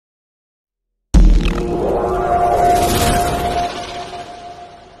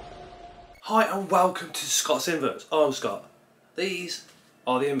welcome to Scott's Inverts. I'm Scott. These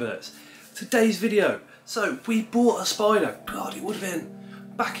are the inverts. Today's video. So we bought a spider. God, it would have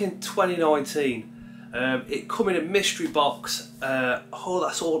been back in 2019. It come in a mystery box. Oh,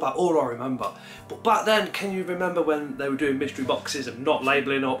 that's all I remember. But back then, can you remember when they were doing mystery boxes and not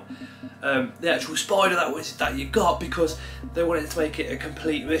labelling up the actual spider that you got, because they wanted to make it a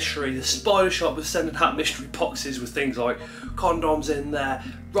complete mystery? The spider shop was sending out mystery boxes with things like condoms in there,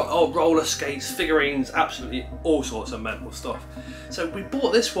 roller skates, figurines, absolutely all sorts of mental stuff. So we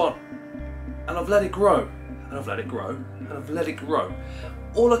bought this one, and I've let it grow, and I've let it grow, and I've let it grow.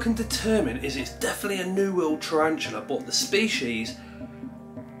 All I can determine is it's definitely a New World tarantula, but the species,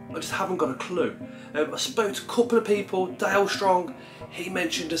 I just haven't got a clue. I spoke to a couple of people. Dale Strong, he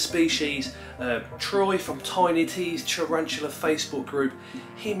mentioned a species. Troy from Tiny T's Tarantula Facebook group,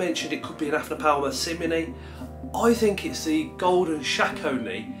 he mentioned it could be an Aphnopalma simini. I think it's the golden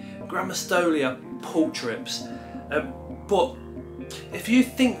shakoni, Grammostolia pulchrips. But if you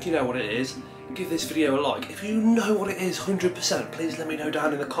think you know what it is, give this video a like. If you know what it is 100%, please let me know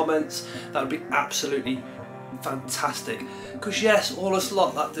down in the comments. That would be absolutely fantastic. Because yes, all us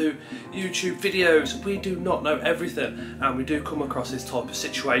lot that do YouTube videos, we do not know everything, and we do come across this type of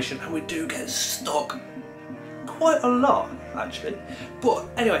situation, and we do get stuck quite a lot actually. But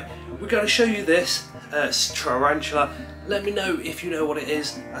anyway, we're going to show you this tarantula. Let me know if you know what it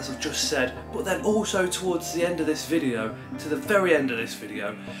is, as I've just said. But then also towards the end of this video, to the very end of this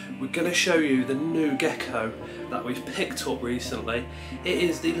video, we're going to show you the new gecko that we've picked up recently. It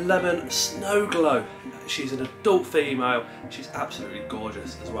is the lemon snow glow. She's an adult female. She's absolutely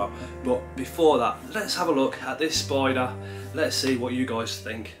gorgeous as well. But before that, let's have a look at this spider. Let's see what you guys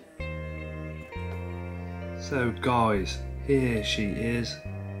think. So guys, here she is.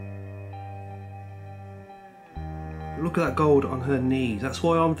 Look at that gold on her knees. That's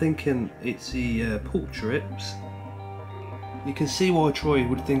why I'm thinking it's the pulchrips. You can see why Troy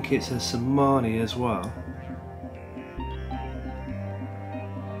would think it's a Samani as well.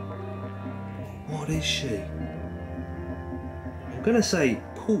 What is she? I'm gonna say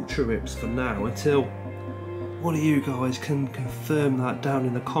pulchrips for now, until one of you guys can confirm that down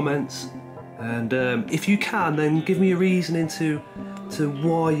in the comments. And if you can, then give me a reasoning to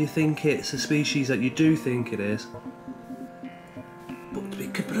why you think it's a species that you do think it is. But to be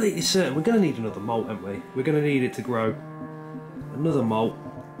completely certain, we're going to need another molt, aren't we? We're going to need it to grow another molt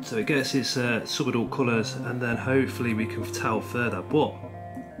so it gets its subadult colours, and then hopefully we can tell further. But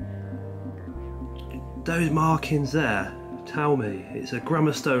those markings there tell me it's a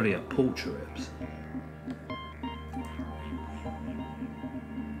Grammostolia pulchrips.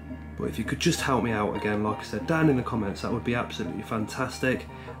 But if you could just help me out again, like I said, down in the comments, that would be absolutely fantastic.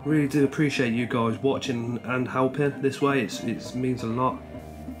 Really do appreciate you guys watching and helping this way. It means a lot.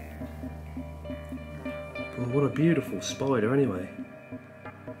 Well, what a beautiful spider anyway.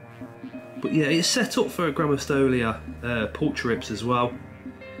 But yeah, it's set up for a Grammostolia pulchrips as well.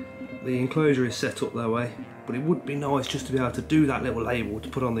 The enclosure is set up that way, but it would be nice just to be able to do that little label to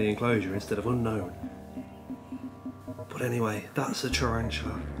put on the enclosure instead of unknown. But anyway, that's a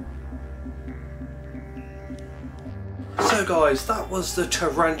tarantula. So guys, that was the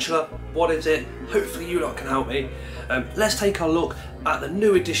tarantula. What is it? Hopefully you lot can help me. Let's take a look at the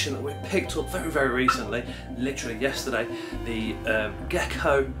new edition that we picked up very recently, literally yesterday. The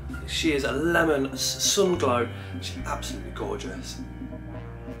gecko. She is a lemon sun glow. She's absolutely gorgeous.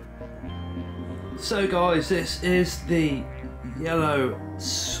 So guys, this is the yellow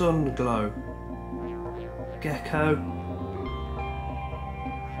sun glow gecko.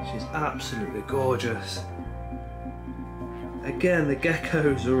 She's absolutely gorgeous. Again, the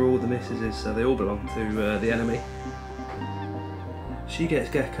geckos are all the missuses, so they all belong to the enemy. She gets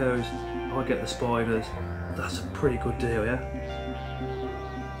geckos, I get the spiders. That's a pretty good deal, yeah?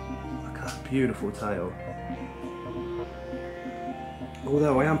 Look at that beautiful tail.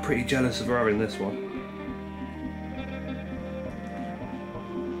 Although I am pretty jealous of her in this one.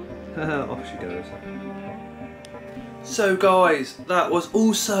 Off she goes. So guys, that was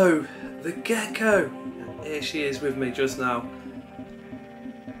also the gecko. Here she is with me just now.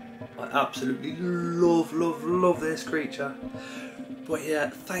 I absolutely love this creature. But yeah,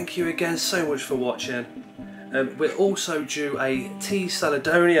 thank you again so much for watching. We're also due a T.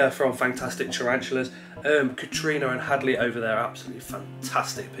 Saladonia from Fantastic Tarantulas. Katrina and Hadley over there are absolutely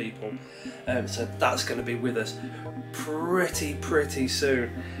fantastic people. So that's going to be with us pretty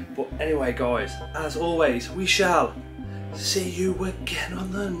soon. But anyway guys, as always, we shall see you again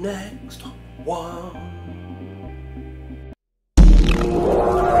on the next one.